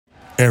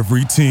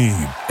Every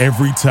team,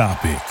 every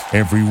topic,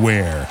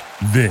 everywhere.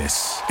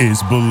 This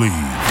is Believe.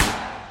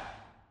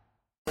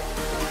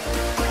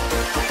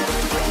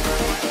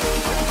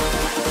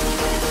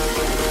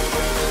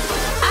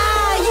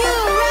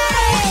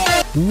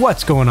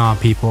 What's going on,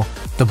 people?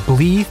 The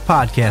Believe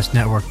Podcast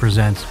Network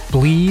presents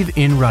Believe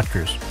in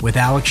Rutgers with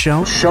Alex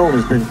Schoen. Schoen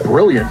has been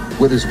brilliant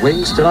with his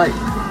wings tonight.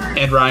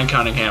 And Ryan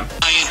Cunningham.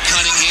 Ryan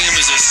Cunningham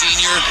is a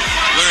senior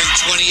wearing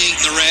 28 in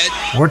the red.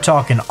 We're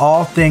talking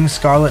all things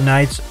Scarlet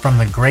Knights from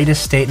the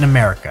greatest state in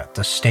America,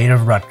 the state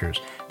of Rutgers.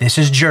 This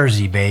is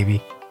Jersey,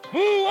 baby.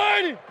 Blue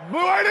 80!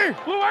 Blue 80!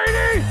 Blue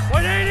 80!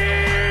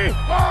 180!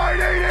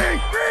 180!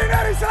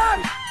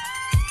 397!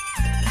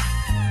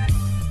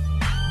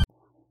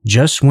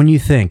 Just when you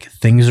think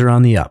things are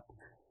on the up,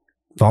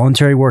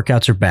 voluntary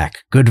workouts are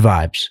back. Good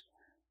vibes.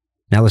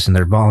 Now listen,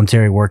 they're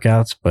voluntary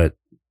workouts, but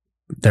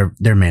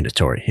they're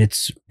mandatory.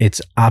 It's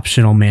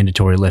optional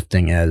mandatory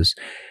lifting, as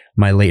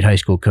my late high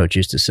school coach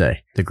used to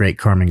say, the great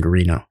Carmen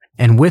Garino.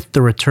 And with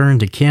the return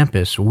to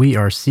campus, we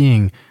are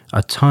seeing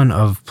a ton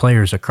of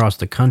players across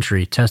the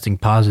country testing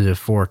positive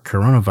for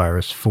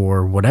coronavirus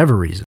for whatever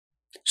reason.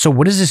 So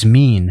what does this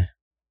mean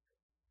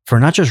for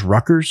not just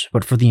Rutgers,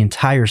 but for the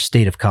entire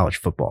state of college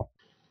football?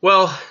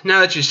 Well, now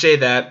that you say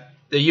that,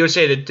 the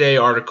USA Today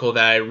article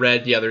that I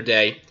read the other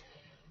day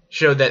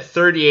showed that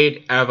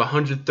 38 out of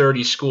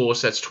 130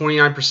 schools, that's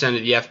 29%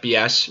 of the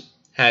FBS,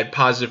 had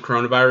positive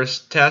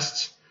coronavirus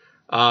tests.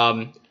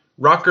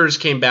 Rutgers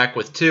came back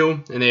with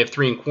 2, and they have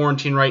 3 in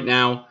quarantine right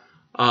now,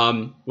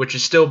 which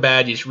is still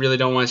bad. You really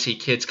don't want to see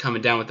kids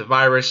coming down with the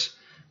virus.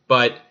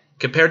 But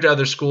compared to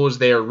other schools,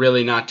 they are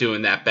really not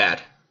doing that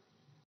bad.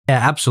 Yeah,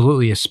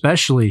 absolutely,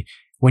 especially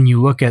when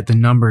you look at the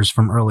numbers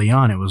from early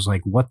on. It was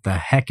like, what the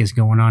heck is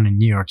going on in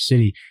New York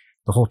City?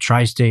 The whole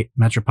tri-state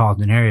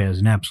metropolitan area is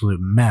an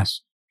absolute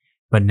mess.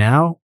 But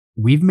now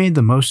we've made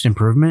the most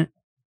improvement,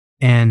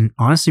 and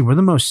honestly, we're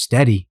the most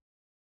steady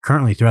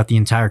currently throughout the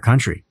entire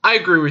country. I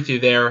agree with you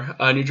there.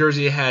 New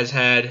Jersey has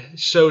had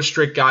so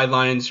strict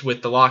guidelines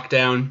with the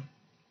lockdown,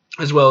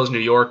 as well as New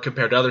York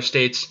compared to other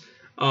states.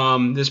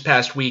 This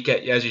past week,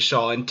 as you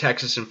saw in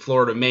Texas and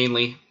Florida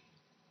mainly,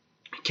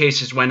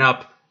 cases went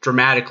up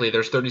dramatically.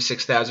 There's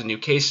 36,000 new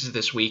cases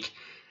this week,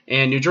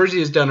 and New Jersey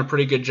has done a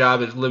pretty good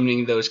job of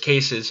limiting those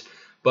cases.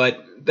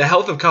 But the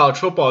health of college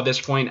football at this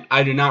point,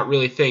 I do not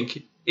really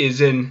think is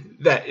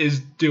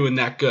doing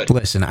that good.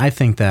 Listen, I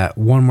think that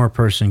one more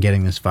person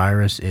getting this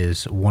virus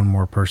is one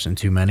more person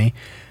too many.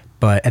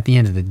 But at the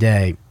end of the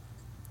day,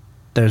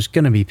 there's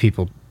going to be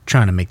people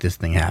trying to make this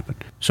thing happen.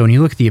 So when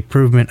you look at the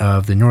improvement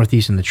of the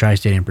Northeast and the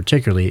tri-state in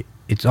particular,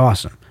 it's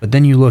awesome. But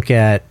then you look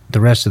at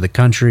the rest of the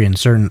country and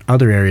certain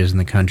other areas in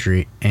the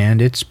country, and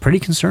it's pretty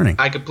concerning.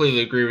 I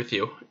completely agree with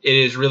you. It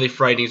is really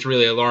frightening. It's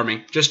really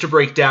alarming. Just to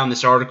break down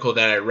this article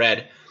that I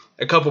read,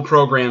 a couple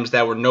programs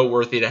that were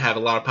noteworthy to have a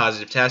lot of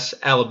positive tests.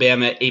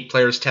 Alabama, 8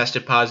 players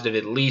tested positive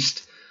at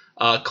least.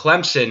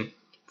 Clemson,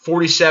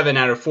 47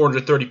 out of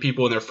 430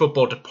 people in their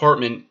football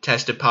department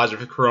tested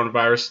positive for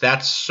coronavirus.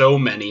 That's so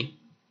many.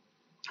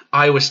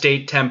 Iowa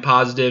State, 10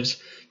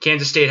 positives.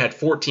 Kansas State had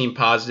 14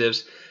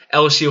 positives.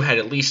 LSU had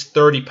at least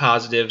 30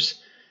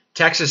 positives.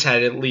 Texas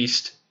had at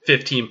least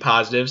 15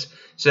 positives.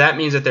 So that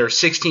means that there are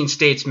 16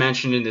 states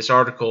mentioned in this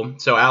article.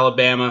 So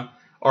Alabama,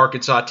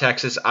 Arkansas,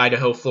 Texas,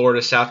 Idaho, Florida,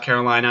 South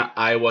Carolina,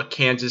 Iowa,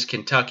 Kansas,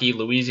 Kentucky,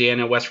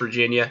 Louisiana, West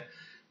Virginia,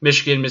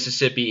 Michigan,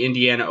 Mississippi,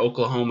 Indiana,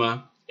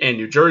 Oklahoma, and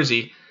New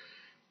Jersey.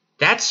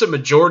 That's the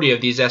majority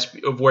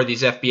of where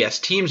these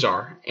FBS teams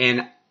are.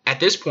 And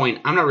at this point,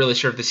 I'm not really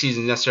sure if the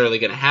season is necessarily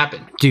going to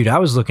happen. Dude, I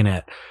was looking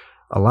at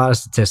a lot of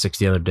statistics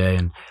the other day,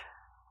 and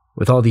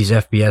with all these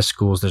FBS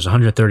schools, there's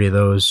 130 of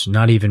those,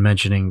 not even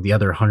mentioning the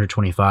other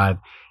 125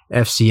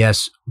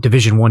 FCS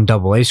Division I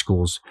AA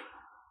schools.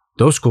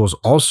 Those schools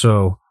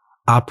also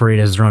operate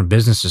as their own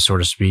businesses, so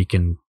to speak,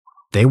 and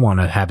they want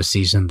to have a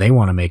season. They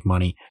want to make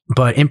money.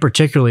 But in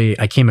particularly,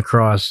 I came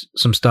across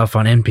some stuff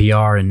on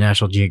NPR and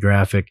National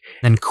Geographic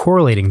and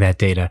correlating that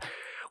data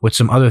with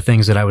some other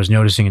things that I was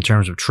noticing in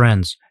terms of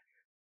trends.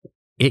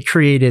 It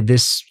created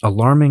this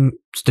alarming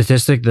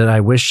statistic that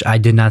I wish I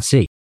did not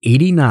see.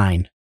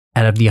 89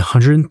 out of the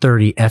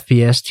 130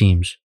 FBS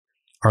teams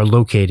are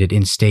located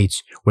in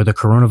states where the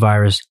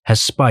coronavirus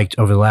has spiked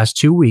over the last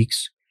 2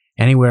 weeks,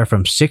 anywhere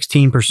from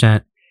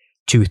 16%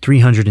 to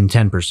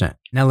 310%.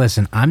 Now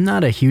listen, I'm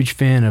not a huge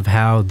fan of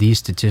how these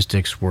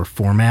statistics were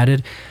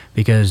formatted,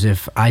 because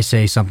if I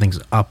say something's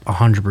up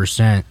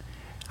 100%,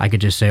 I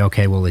could just say,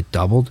 okay, well, it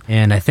doubled.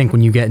 And I think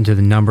when you get into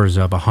the numbers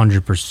of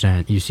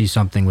 100%, you see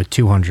something with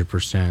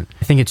 200%.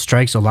 I think it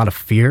strikes a lot of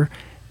fear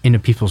into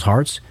people's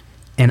hearts.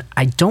 And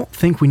I don't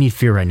think we need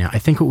fear right now. I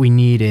think what we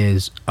need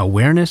is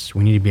awareness.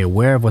 We need to be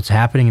aware of what's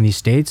happening in these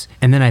states.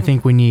 And then I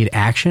think we need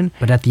action.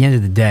 But at the end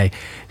of the day,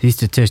 these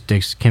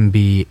statistics can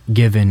be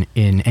given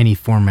in any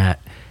format,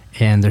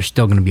 and they're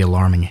still going to be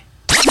alarming.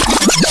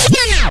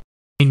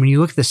 And when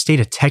you look at the state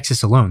of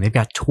Texas alone, they've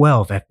got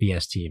 12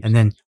 FBS teams. And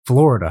then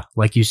Florida,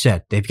 like you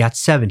said, they've got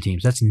 7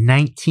 teams. That's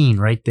 19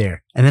 right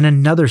there. And then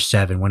another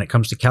 7 when it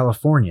comes to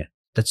California.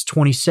 That's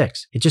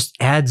 26. It just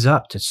adds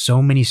up to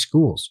so many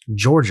schools.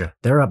 Georgia,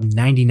 they're up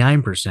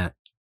 99%.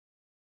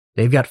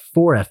 They've got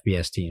 4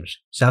 FBS teams.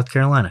 South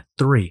Carolina,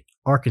 3.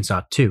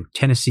 Arkansas, 2.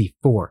 Tennessee,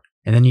 4.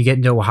 And then you get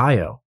into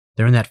Ohio.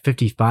 They're in that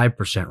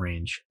 55%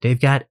 range. They've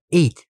got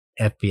 8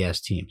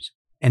 FBS teams.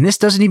 And this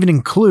doesn't even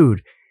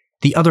include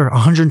the other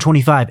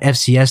 125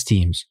 FCS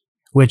teams,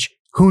 which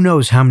who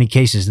knows how many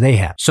cases they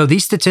have. So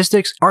these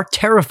statistics are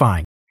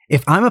terrifying.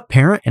 If I'm a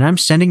parent and I'm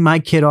sending my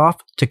kid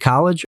off to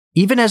college,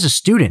 even as a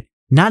student,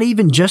 not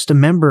even just a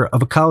member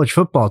of a college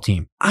football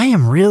team, I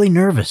am really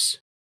nervous.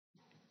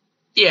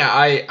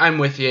 Yeah, I'm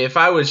with you. If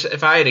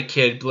I had a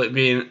kid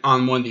being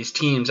on one of these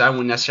teams, I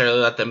wouldn't necessarily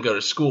let them go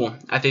to school.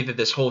 I think that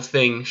this whole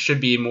thing should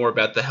be more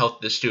about the health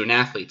of the student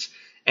athletes.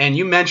 And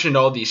you mentioned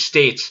all these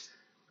states.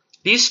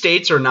 These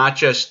states do not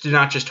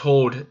just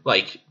hold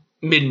like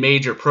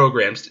mid-major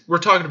programs. We're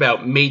talking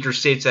about major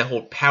states that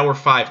hold Power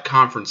 5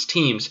 conference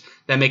teams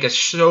that make us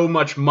so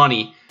much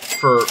money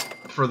for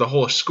the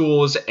whole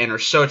schools and are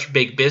such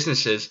big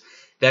businesses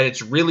that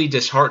it's really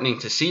disheartening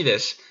to see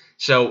this.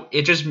 So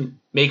it just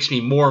makes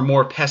me more and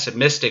more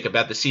pessimistic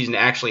about the season to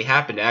actually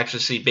happen, to actually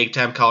see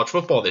big-time college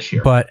football this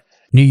year. But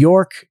New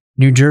York,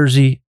 New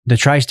Jersey, the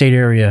tri-state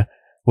area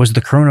was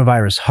the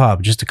coronavirus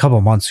hub just a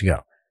couple months ago.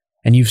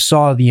 And you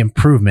saw the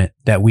improvement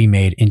that we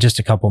made in just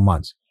a couple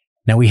months.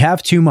 Now we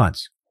have 2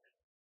 months.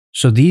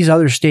 So these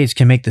other states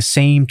can make the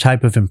same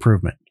type of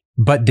improvement.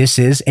 But this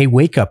is a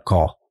wake-up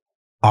call.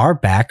 Our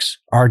backs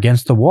are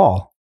against the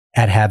wall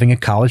at having a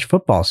college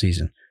football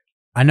season.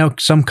 I know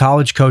some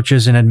college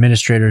coaches and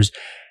administrators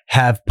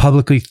have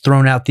publicly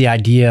thrown out the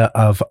idea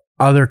of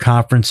other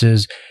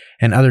conferences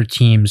and other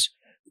teams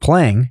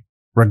playing,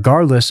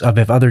 regardless of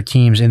if other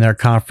teams in their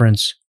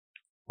conference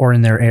or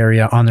in their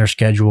area on their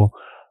schedule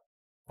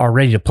are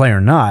ready to play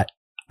or not.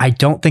 I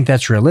don't think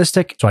that's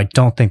realistic, so I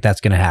don't think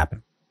that's going to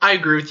happen. I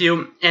agree with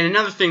you. And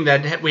another thing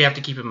that we have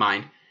to keep in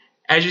mind,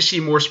 as you see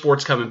more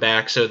sports coming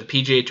back, so the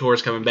PGA Tour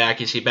is coming back,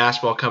 you see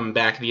basketball coming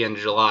back at the end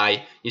of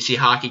July, you see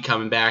hockey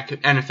coming back,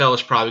 NFL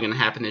is probably going to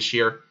happen this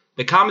year.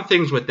 The common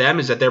things with them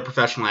is that they're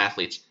professional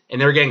athletes, and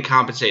they're getting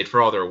compensated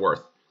for all they're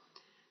worth.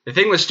 The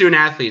thing with student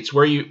athletes,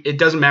 it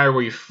doesn't matter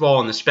where you fall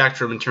on the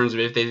spectrum in terms of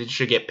if they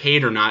should get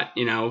paid or not.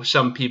 You know,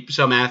 some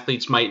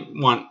athletes might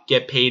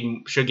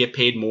should get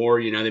paid more.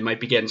 You know, they might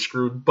be getting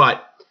screwed,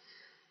 but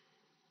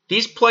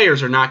these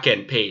players are not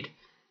getting paid.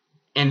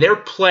 And they're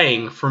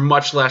playing for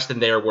much less than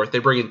they are worth. They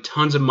bring in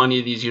tons of money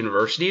to these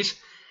universities.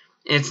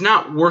 And it's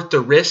not worth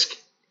the risk,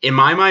 in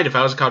my mind, if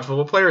I was a college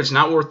football player, it's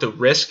not worth the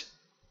risk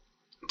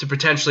to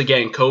potentially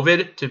getting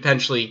COVID, to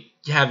potentially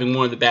having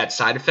one of the bad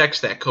side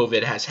effects that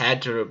COVID has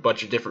had to a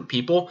bunch of different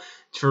people,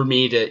 for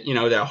me to,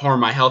 to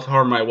harm my health,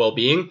 harm my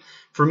well-being,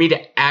 for me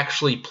to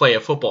actually play a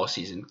football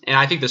season. And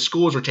I think the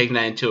schools are taking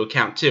that into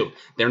account too.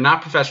 They're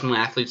not professional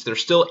athletes. They're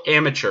still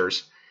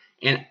amateurs.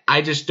 And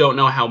I just don't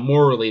know how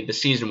morally the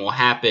season will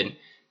happen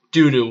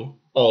due to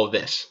all of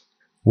this.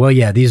 Well,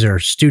 yeah, these are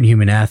student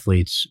human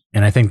athletes.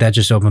 And I think that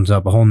just opens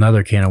up a whole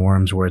nother can of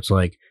worms where it's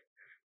like,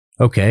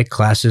 okay,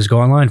 classes go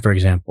online, for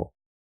example.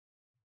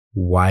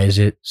 Why is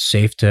it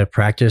safe to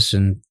practice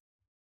and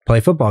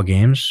play football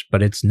games,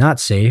 but it's not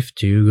safe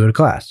to go to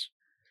class?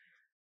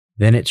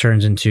 Then it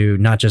turns into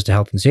not just a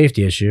health and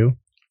safety issue,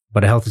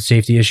 but a health and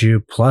safety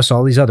issue plus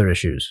all these other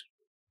issues.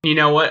 You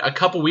know what? A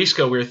couple weeks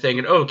ago, we were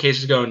thinking,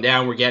 cases going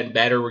down. We're getting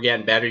better.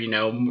 Even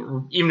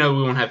though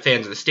we won't have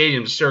fans in the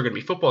stadium, it's still going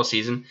to be football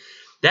season.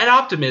 That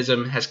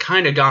optimism has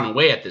kind of gone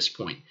away at this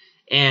point.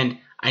 And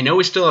I know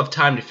we still have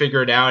time to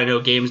figure it out. I know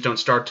games don't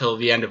start till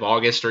the end of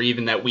August, or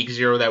even that week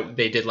 0 that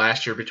they did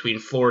last year between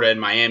Florida and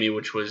Miami,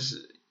 which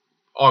was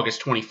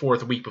August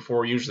 24th, a week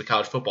before usually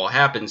college football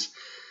happens.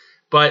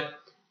 But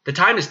the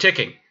time is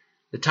ticking.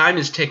 The time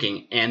is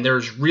ticking, and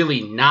there's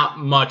really not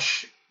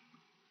much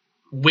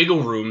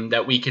wiggle room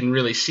that we can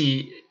really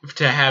see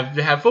to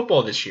have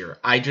football this year.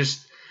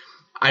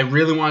 I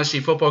really want to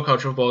see football.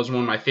 College football is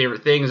one of my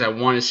favorite things. I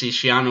want to see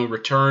Schiano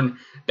return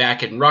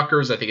back in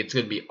Rutgers. I think it's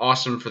going to be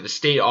awesome for the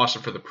state,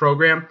 awesome for the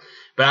program.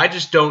 But I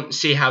just don't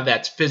see how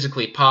that's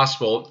physically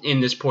possible in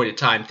this point in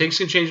time. Things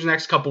can change in the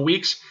next couple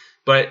weeks,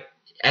 but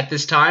at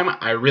this time,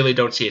 I really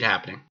don't see it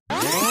happening.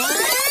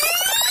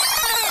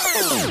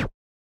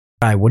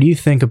 All right, what do you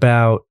think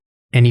about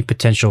any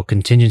potential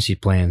contingency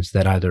plans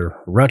that either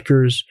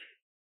Rutgers,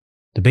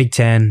 the Big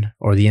Ten,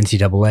 or the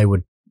NCAA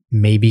would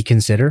maybe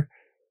consider?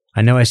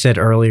 I know I said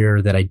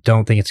earlier that I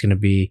don't think it's going to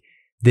be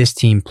this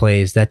team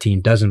plays, that team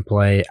doesn't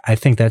play. I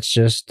think that's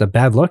just a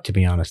bad luck, to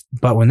be honest.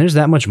 But when there's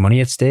that much money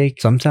at stake,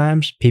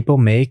 sometimes people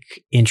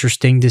make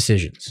interesting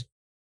decisions.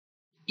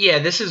 Yeah,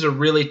 this is a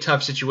really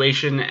tough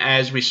situation.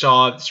 As we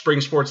saw,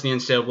 spring sports in the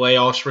NCAA,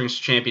 all spring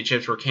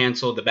championships were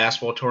canceled. The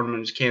basketball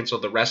tournament was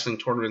canceled. The wrestling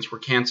tournaments were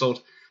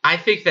canceled. I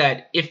think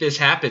that if this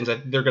happens,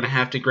 they're going to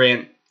have to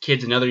grant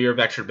kids another year of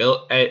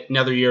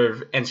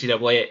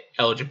NCAA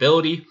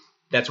eligibility.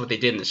 That's what they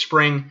did in the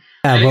spring.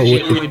 But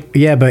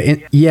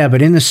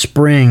in the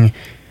spring,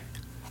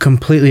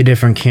 completely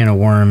different can of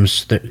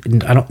worms.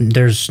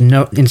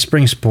 In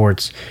spring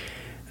sports,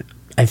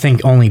 I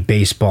think only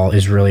baseball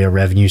is really a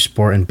revenue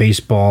sport, and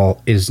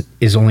baseball is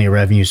only a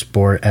revenue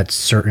sport at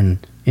certain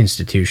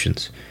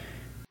institutions.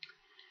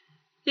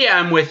 Yeah,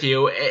 I'm with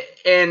you.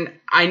 And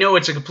I know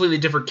it's a completely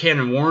different can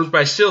of worms,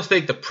 but I still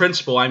think the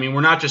principle, I mean,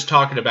 we're not just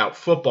talking about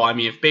football. I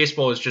mean, if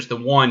baseball is just the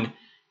one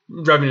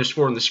revenue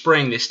sport in the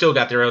spring, they still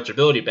got their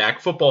eligibility back.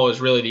 Football is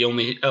really the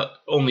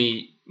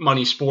only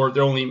money sport,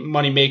 their only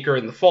money maker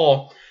in the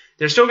fall.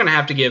 They're still going to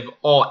have to give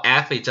all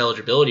athletes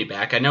eligibility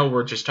back. I know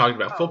we're just talking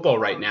about football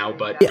right now,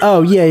 but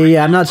oh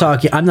yeah. I'm not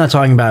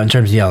talking about in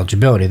terms of the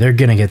eligibility. They're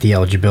going to get the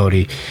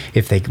eligibility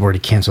if they were to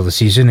cancel the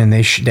season, and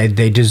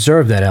they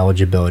deserve that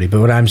eligibility.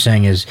 But what I'm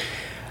saying is,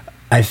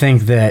 I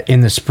think that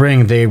in the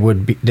spring it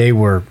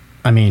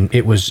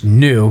was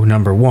new,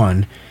 number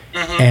one,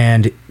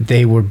 and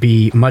they would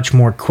be much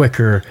more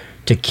quicker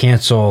to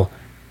cancel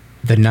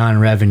the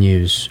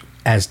non-revenues.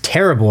 As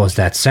terrible as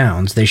that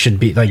sounds, they should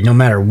be, like, no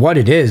matter what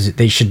it is,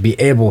 they should be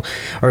able,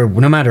 or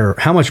no matter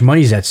how much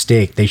money's at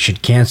stake, they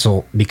should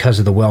cancel because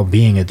of the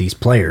well-being of these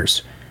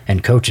players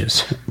and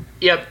coaches.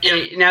 Yep.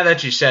 Now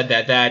that you said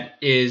that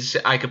is,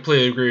 I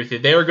completely agree with you.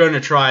 They are going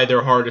to try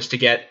their hardest to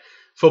get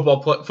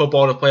football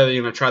to play.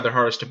 They're going to try their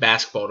hardest to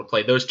basketball to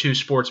play. Those two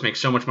sports make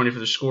so much money for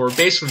the school.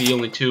 Basically, the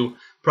only two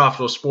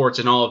profitable sports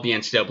in all of the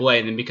NCAA,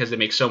 and then because they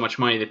make so much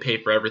money, they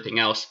pay for everything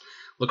else.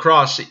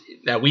 Lacrosse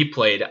that we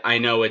played, I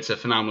know it's a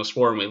phenomenal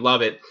sport and we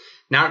love it.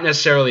 Not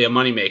necessarily a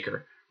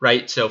moneymaker,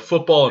 right? So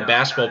football and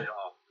basketball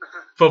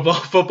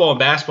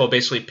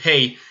basically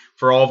pay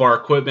for all of our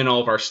equipment,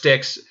 all of our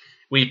sticks.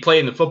 We play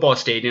in the football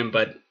stadium,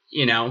 but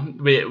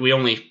we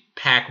only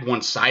pack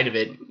one side of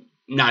it,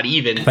 not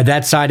even. But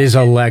that side is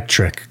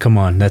electric. Come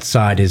on, that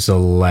side is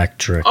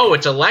electric. Oh,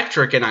 it's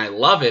electric and I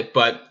love it,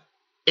 but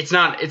it's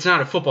not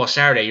a football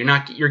Saturday.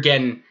 You're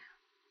getting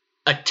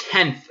a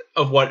tenth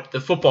of what the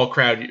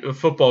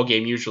football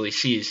game usually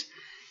sees.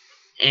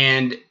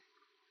 And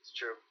it's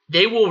true.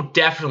 They will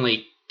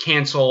definitely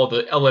cancel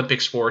the Olympic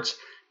sports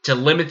to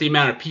limit the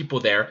amount of people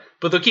there,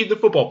 but they'll keep the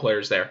football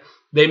players there.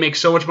 They make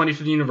so much money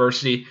for the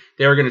university.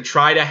 They're going to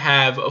try to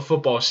have a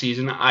football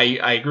season.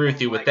 I agree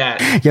with you with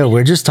that. Yo,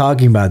 we're just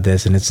talking about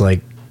this, and it's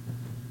like,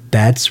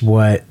 that's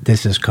what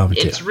this has come to.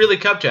 It's really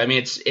come to. I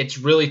mean, it's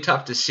really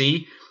tough to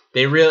see.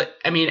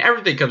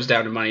 Everything comes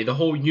down to money. The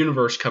whole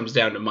universe comes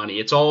down to money.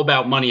 It's all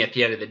about money at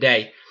the end of the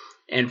day.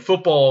 And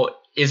football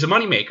is a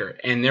moneymaker,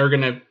 and they're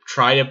going to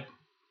try to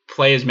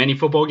play as many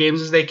football games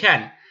as they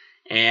can.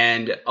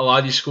 And a lot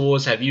of these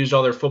schools have used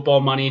all their football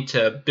money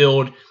to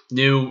build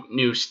new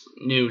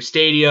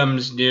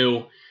stadiums,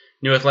 new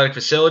athletic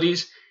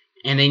facilities,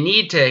 and they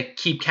need to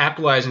keep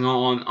capitalizing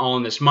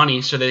on this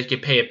money so they can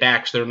pay it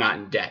back so they're not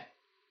in debt.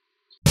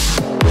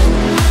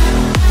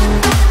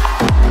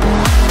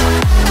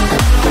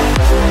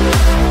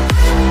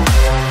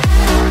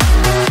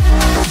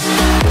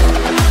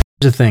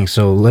 Here's the thing.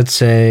 So let's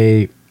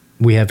say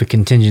we have a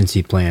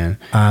contingency plan.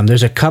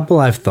 There's a couple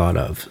I've thought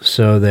of.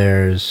 So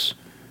there's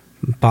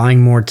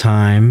buying more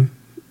time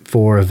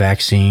for a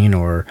vaccine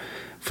or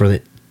for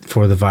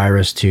the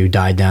virus to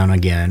die down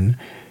again,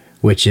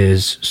 which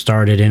is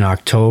started in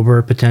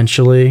October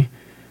potentially.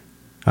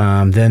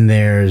 Then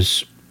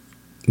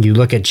you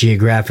look at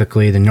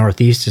geographically, the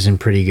Northeast is in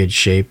pretty good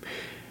shape,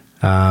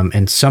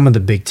 and some of the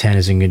Big Ten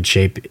is in good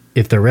shape.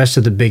 If the rest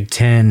of the Big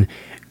Ten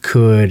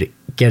could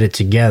get it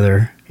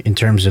together in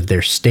terms of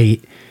their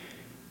state,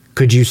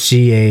 could you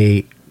see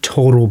a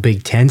total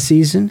Big Ten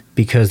season?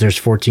 Because there's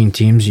 14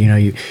 teams,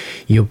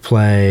 you'll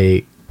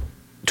play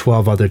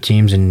 12 other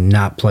teams and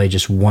not play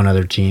just one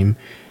other team.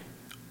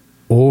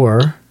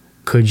 Or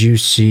could you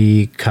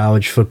see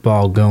college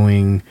football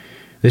going,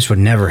 this would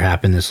never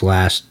happen, this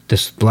last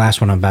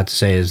one I'm about to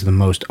say is the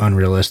most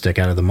unrealistic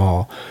out of them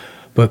all,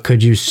 but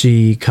could you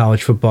see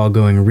college football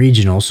going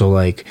regional? So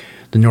like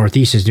the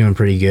Northeast is doing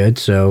pretty good,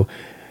 so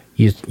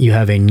you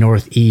have a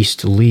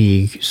Northeast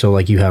league, so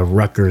like you have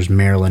Rutgers,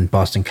 Maryland,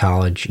 Boston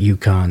College,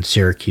 UConn,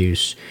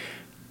 Syracuse,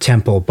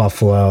 Temple,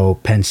 Buffalo,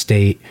 Penn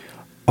State,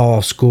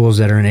 all schools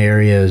that are in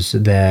areas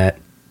that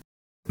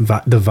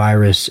the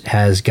virus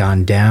has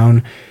gone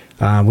down,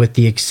 with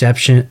the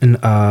exception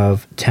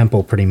of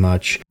Temple pretty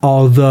much.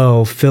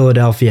 Although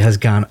Philadelphia has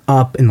gone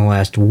up in the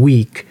last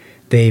week,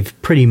 they've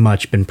pretty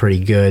much been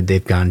pretty good.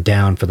 They've gone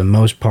down for the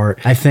most part.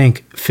 I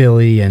think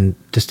Philly and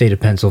the state of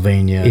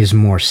Pennsylvania is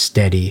more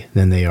steady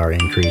than they are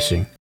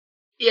increasing.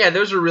 Yeah,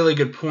 those are really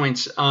good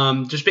points.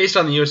 Just based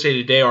on the USA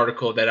Today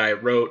article that I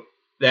read,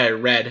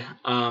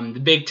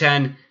 the Big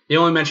Ten, they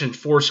only mentioned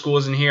 4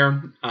 schools in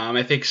here.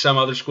 I think some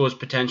other schools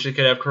potentially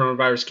could have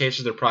coronavirus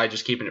cases. They're probably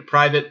just keeping it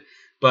private.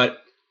 But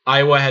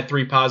Iowa had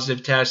 3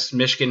 positive tests.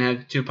 Michigan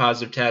had 2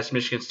 positive tests.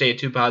 Michigan State had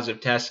 2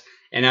 positive tests.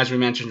 And as we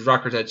mentioned,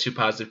 Rutgers had 2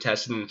 positive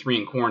tests and then 3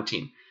 in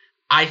quarantine.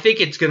 I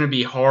think it's going to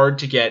be hard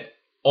to get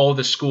all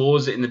the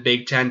schools in the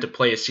Big Ten to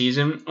play a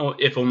season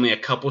if only a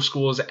couple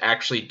schools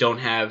actually don't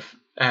have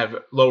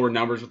lower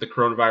numbers with the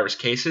coronavirus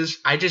cases.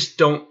 I just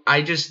don't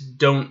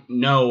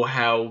know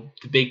how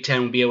the Big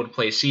Ten will be able to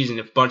play a season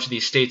if a bunch of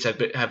these states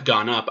have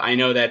gone up. I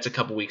know that's a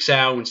couple weeks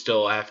out and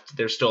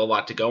there's still a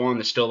lot to go on.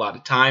 There's still a lot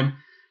of time.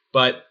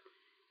 But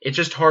it's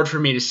just hard for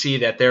me to see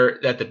that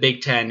the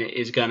Big Ten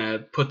is going to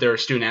put their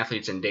student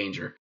athletes in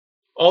danger.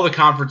 All the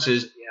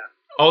conferences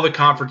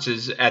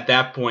at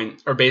that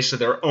point are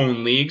basically their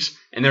own leagues,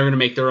 and they're going to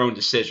make their own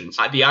decisions.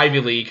 The Ivy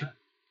League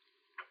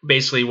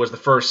basically was the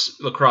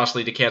first lacrosse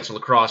league to cancel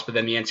lacrosse, but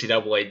then the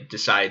NCAA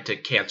decided to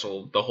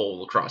cancel the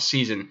whole lacrosse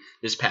season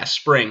this past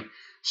spring.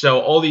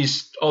 So all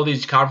these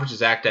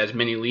conferences act as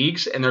mini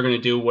leagues, and they're going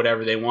to do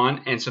whatever they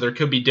want. And so there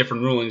could be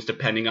different rulings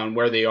depending on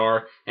where they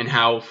are and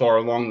how far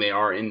along they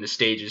are in the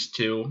stages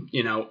to,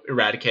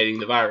 eradicating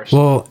the virus.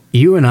 Well,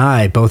 you and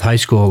I, both high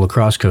school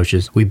lacrosse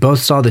coaches, we both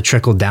saw the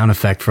trickle-down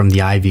effect from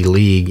the Ivy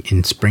League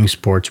in spring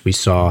sports. We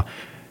saw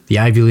the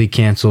Ivy League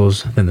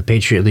cancels, then the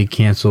Patriot League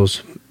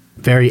cancels.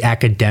 Very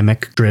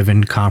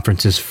academic-driven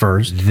conferences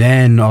first,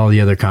 then all the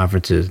other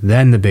conferences,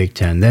 then the Big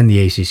Ten, then the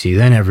ACC,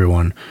 then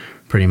everyone.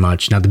 Pretty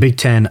much. Now, the Big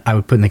Ten, I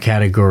would put in the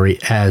category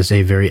as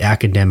a very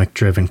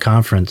academic-driven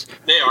conference.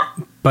 They are.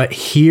 But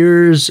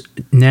here's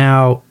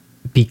now,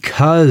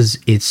 because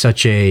it's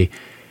such a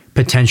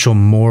potential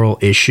moral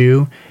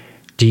issue,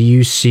 do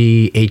you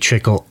see a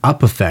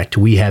trickle-up effect?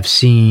 We have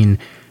seen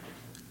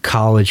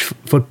college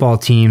football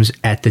teams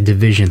at the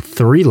Division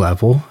III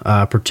level,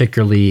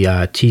 particularly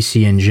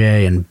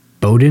TCNJ and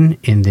Bowdoin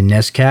in the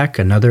NESCAC,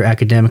 another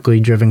academically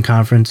driven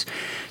conference.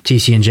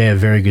 TCNJ, a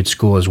very good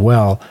school as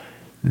well.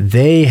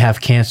 They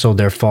have canceled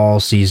their fall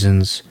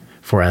seasons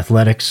for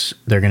athletics.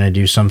 They're going to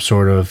do some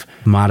sort of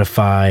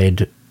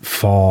modified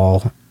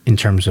fall in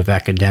terms of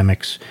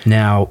academics.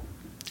 Now,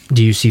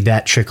 do you see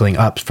that trickling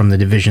up from the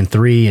Division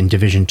III and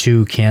Division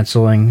II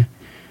canceling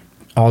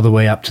all the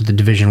way up to the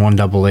Division I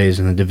AAs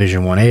and the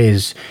Division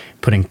IAs,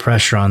 putting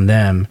pressure on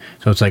them?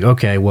 So it's like,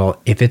 okay,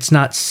 well, if it's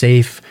not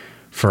safe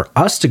for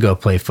us to go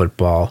play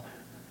football,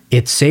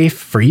 it's safe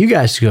for you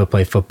guys to go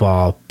play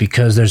football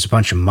because there's a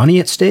bunch of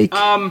money at stake?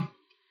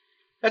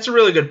 That's a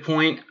really good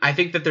point. I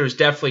think that there's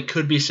definitely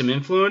could be some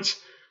influence,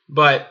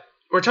 but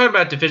we're talking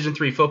about Division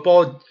III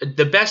football.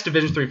 The best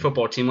Division III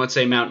football team, let's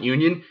say Mount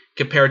Union,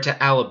 compared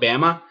to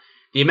Alabama,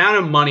 the amount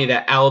of money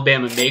that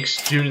Alabama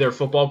makes due to their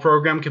football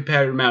program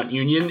compared to Mount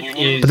Union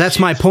is... But that's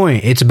my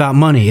point. It's about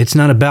money. It's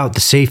not about the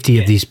safety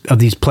of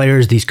these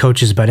players, these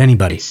coaches, about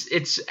anybody.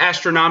 It's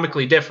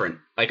astronomically different.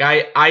 Like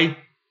I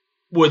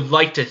would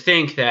like to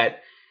think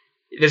that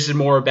this is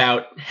more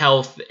about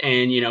health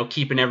and,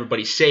 keeping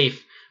everybody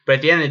safe. But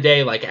at the end of the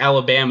day, like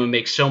Alabama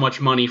makes so much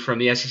money from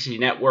the SEC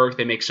network.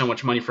 They make so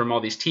much money from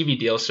all these TV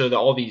deals. So that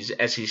all these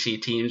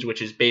SEC teams,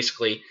 which is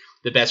basically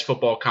the best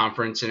football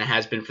conference and it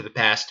has been for the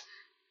past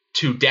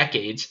 2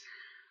 decades,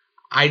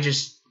 I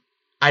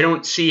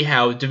don't see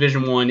how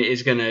Division I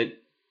is going to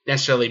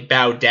necessarily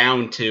bow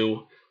down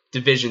to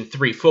Division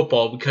III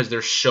football because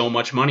there's so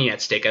much money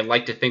at stake. I'd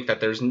like to think that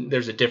there's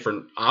a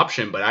different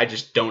option, but I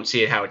just don't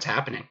see it how it's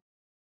happening.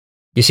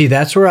 You see,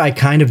 that's where I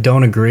kind of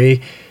don't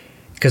agree.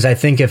 Because I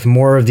think if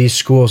more of these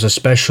schools,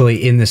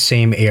 especially in the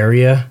same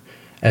area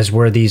as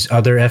where these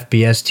other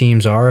FBS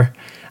teams are,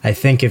 I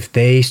think if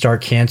they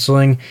start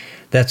canceling,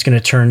 that's going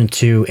to turn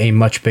into a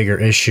much bigger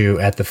issue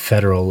at the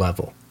federal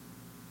level,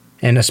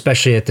 and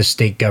especially at the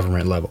state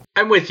government level.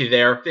 I'm with you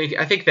there.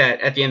 I think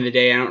that at the end of the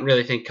day, I don't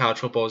really think college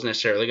football is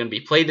necessarily going to be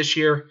played this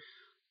year,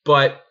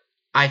 but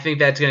I think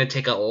that's going to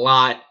take a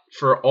lot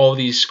for all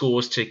these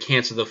schools to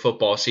cancel the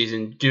football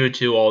season due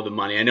to all the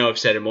money. I know I've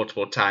said it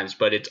multiple times,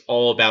 but it's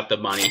all about the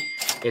money.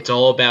 It's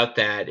all about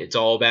that. It's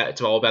all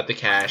about the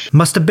cash.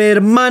 Must have been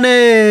the money.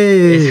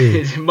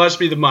 It must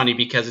be the money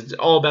because it's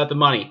all about the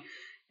money.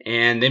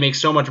 And they make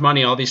so much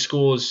money. All these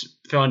schools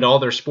fund all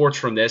their sports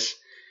from this.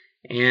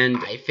 And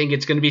I think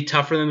it's going to be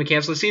tough for them to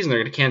cancel the season. They're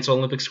going to cancel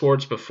Olympic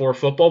sports before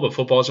football, but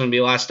football is going to be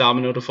the last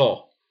domino to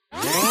fall.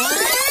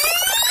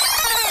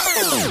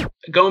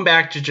 Going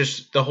back to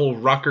just the whole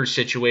Rutgers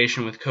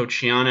situation with Coach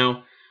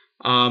Schiano,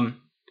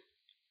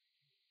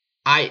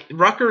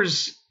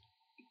 Rutgers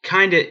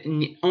kind of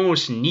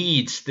almost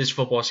needs this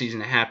football season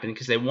to happen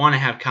because they want to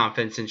have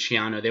confidence in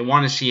Schiano. They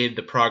want to see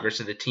the progress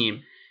of the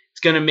team. It's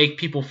going to make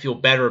people feel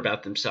better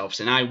about themselves,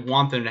 and I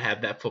want them to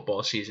have that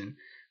football season.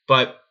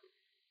 But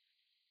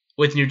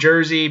with New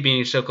Jersey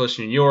being so close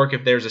to New York,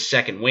 if there's a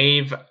second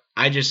wave,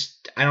 I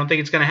don't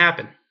think it's going to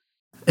happen.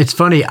 It's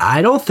funny.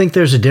 I don't think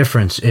there's a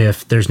difference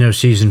if there's no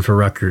season for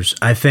Rutgers.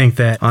 I think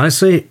that,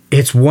 honestly,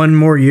 it's one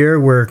more year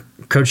where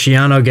Coach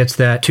Schiano gets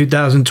that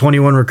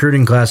 2021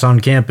 recruiting class on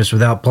campus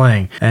without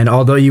playing. And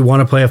although you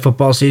want to play a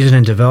football season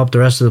and develop the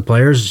rest of the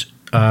players,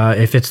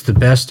 if it's the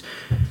best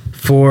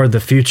for the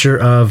future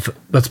of,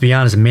 let's be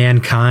honest,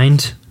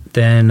 mankind,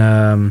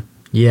 then,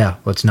 yeah,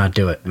 let's not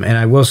do it. And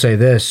I will say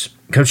this,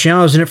 Coach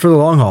Schiano's in it for the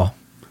long haul.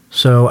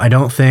 So I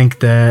don't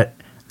think that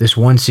this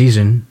one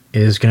season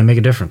is going to make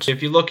a difference.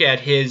 If you look at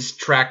his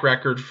track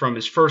record from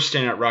his first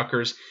stint at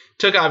Rutgers,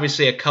 took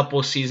obviously a couple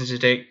of seasons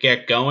to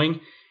get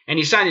going, and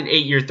he signed an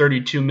 8-year,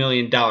 $32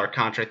 million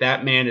contract.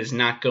 That man is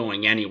not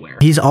going anywhere.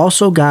 He's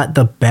also got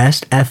the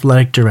best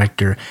athletic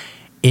director,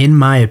 in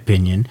my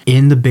opinion,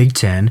 in the Big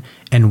Ten,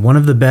 and one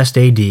of the best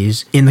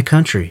ADs in the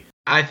country.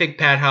 I think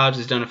Pat Hobbs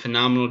has done a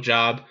phenomenal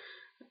job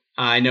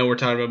I know we're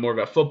talking more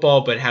about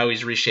football, but how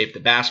he's reshaped the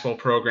basketball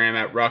program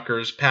at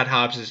Rutgers. Pat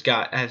Hobbs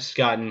has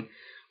gotten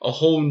a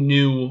whole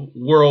new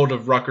world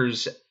of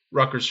Rutgers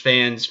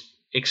fans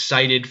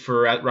excited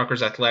for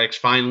Rutgers athletics.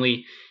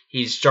 Finally,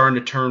 he's starting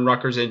to turn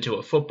Rutgers into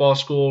a football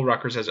school.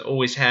 Rutgers has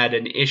always had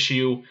an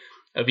issue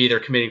of either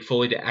committing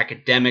fully to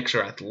academics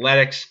or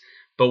athletics,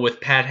 but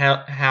with Pat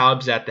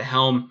Hobbs at the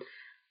helm,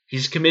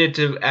 he's committed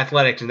to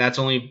athletics, and that's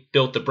only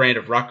built the brand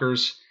of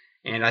Rutgers.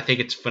 And I think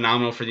it's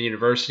phenomenal for the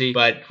university.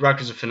 But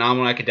Rutgers is a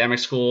phenomenal academic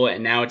school,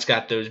 and now it's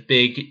got those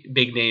big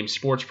name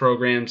sports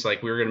programs.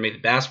 Like, we were going to make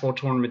the basketball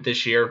tournament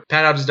this year.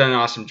 Pat Hobbs has done an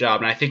awesome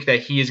job, and I think that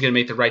he is going to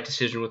make the right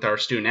decision with our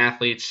student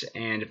athletes.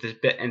 And if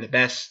the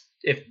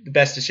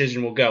best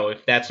decision will go,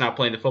 if that's not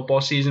playing the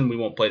football season, we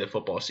won't play the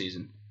football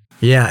season.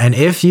 Yeah, and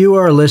if you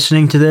are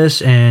listening to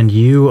this and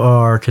you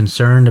are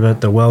concerned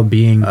about the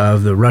well-being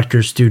of the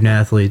Rutgers student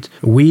athletes,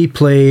 we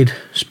played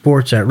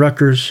sports at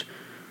Rutgers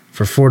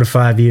for 4 to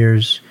 5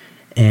 years.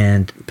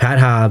 And Pat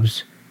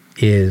Hobbs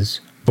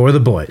is for the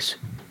boys.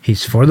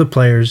 He's for the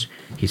players.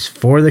 He's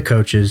for the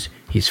coaches.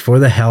 He's for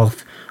the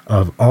health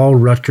of all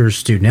Rutgers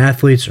student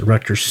athletes,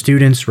 Rutgers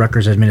students,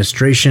 Rutgers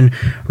administration,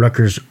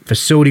 Rutgers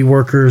facility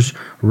workers,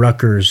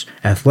 Rutgers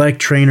athletic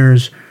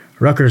trainers,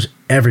 Rutgers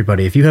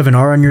everybody. If you have an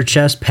R on your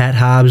chest, Pat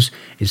Hobbs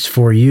is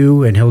for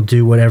you, and he'll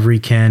do whatever he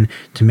can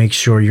to make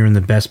sure you're in the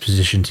best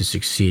position to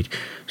succeed.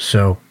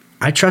 So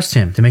I trust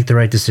him to make the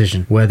right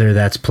decision, whether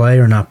that's play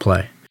or not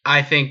play.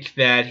 I think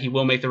that he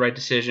will make the right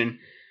decision.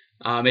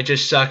 It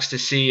just sucks to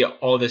see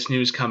all this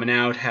news coming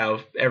out, how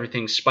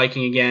everything's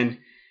spiking again,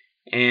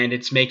 and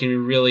it's making me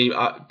really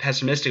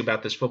pessimistic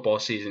about this football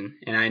season.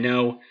 And I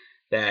know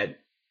that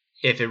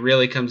if it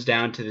really comes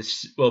down to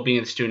this well-being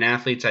of the student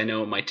athletes, I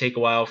know it might take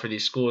a while for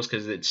these schools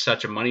because it's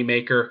such a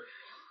moneymaker.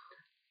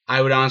 I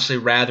would honestly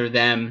rather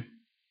them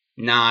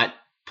not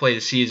play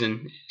the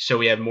season so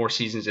we have more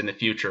seasons in the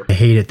future. I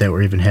hate it that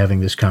we're even having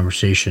this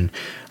conversation,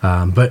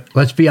 but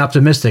let's be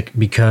optimistic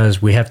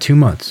because we have 2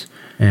 months,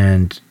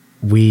 and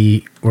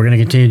we're going to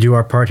continue to do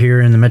our part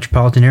here in the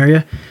metropolitan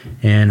area,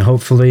 and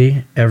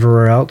hopefully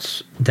everywhere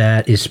else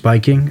that is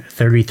spiking,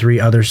 33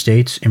 other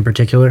states in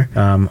particular,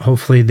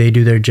 hopefully they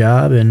do their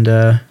job,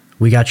 and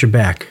we got your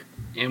back.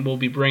 And we'll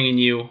be bringing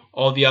you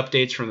all the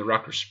updates from the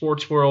Rutgers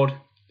sports world,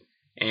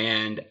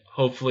 and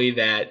hopefully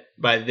that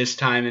by this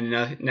time in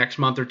the next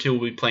month or two,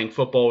 we'll be playing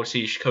football. We'll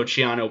see Coach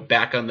Schiano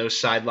back on those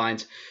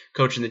sidelines,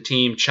 coaching the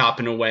team,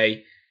 chopping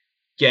away,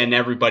 getting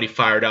everybody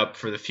fired up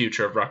for the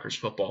future of Rutgers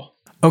football.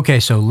 Okay,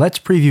 so let's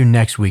preview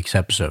next week's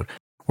episode.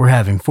 We're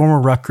having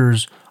former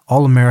Rutgers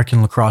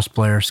All-American lacrosse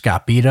player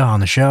Scott Bita on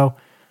the show.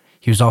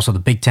 He was also the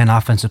Big Ten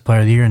Offensive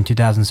Player of the Year in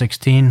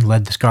 2016,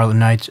 led the Scarlet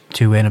Knights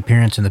to an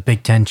appearance in the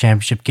Big Ten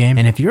Championship game.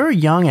 And if you're a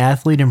young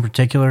athlete in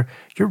particular,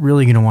 you're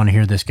really going to want to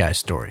hear this guy's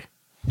story.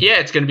 Yeah,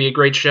 it's going to be a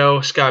great show.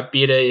 Scott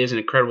Bita is an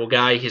incredible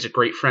guy. He's a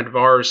great friend of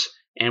ours,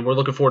 and we're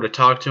looking forward to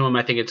talk to him.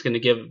 I think it's going to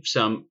give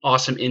some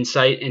awesome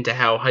insight into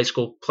how high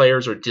school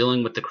players are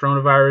dealing with the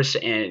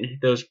coronavirus and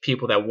those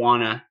people that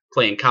want to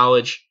play in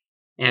college.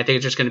 And I think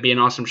it's just going to be an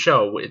awesome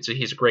show.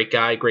 He's a great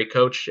guy, great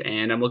coach,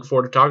 and I'm looking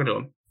forward to talking to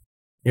him.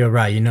 You're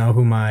right. You know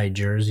who my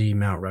Jersey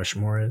Mount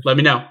Rushmore is? Let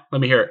me know.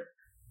 Let me hear it.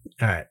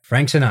 All right.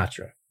 Frank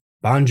Sinatra,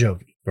 Bon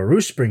Jovi,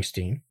 Bruce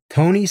Springsteen,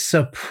 Tony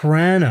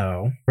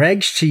Soprano, Greg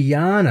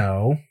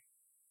Schiano,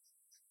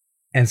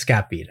 and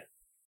Scott Bita.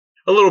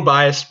 A little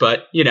biased,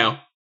 but,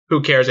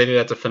 who cares? I think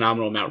that's a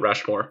phenomenal Mount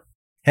Rushmore.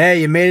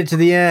 Hey, you made it to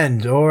the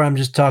end, or I'm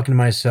just talking to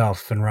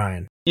myself and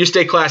Ryan. You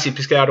stay classy,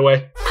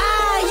 Piscataway.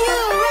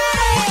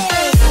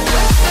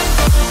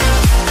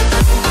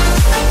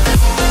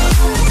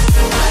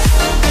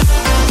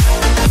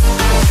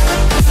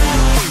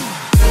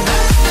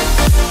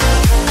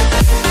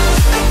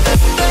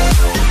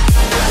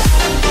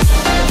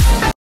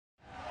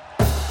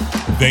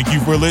 Thank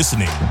you for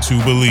listening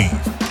to Believe.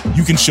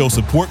 You can show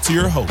support to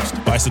your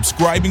host by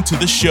subscribing to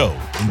the show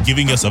and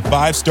giving us a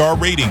 5-star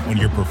rating on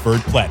your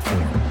preferred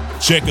platform.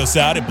 Check us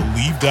out at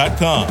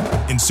Believe.com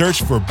and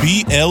search for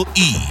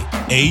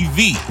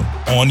BLEAV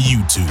on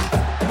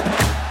YouTube.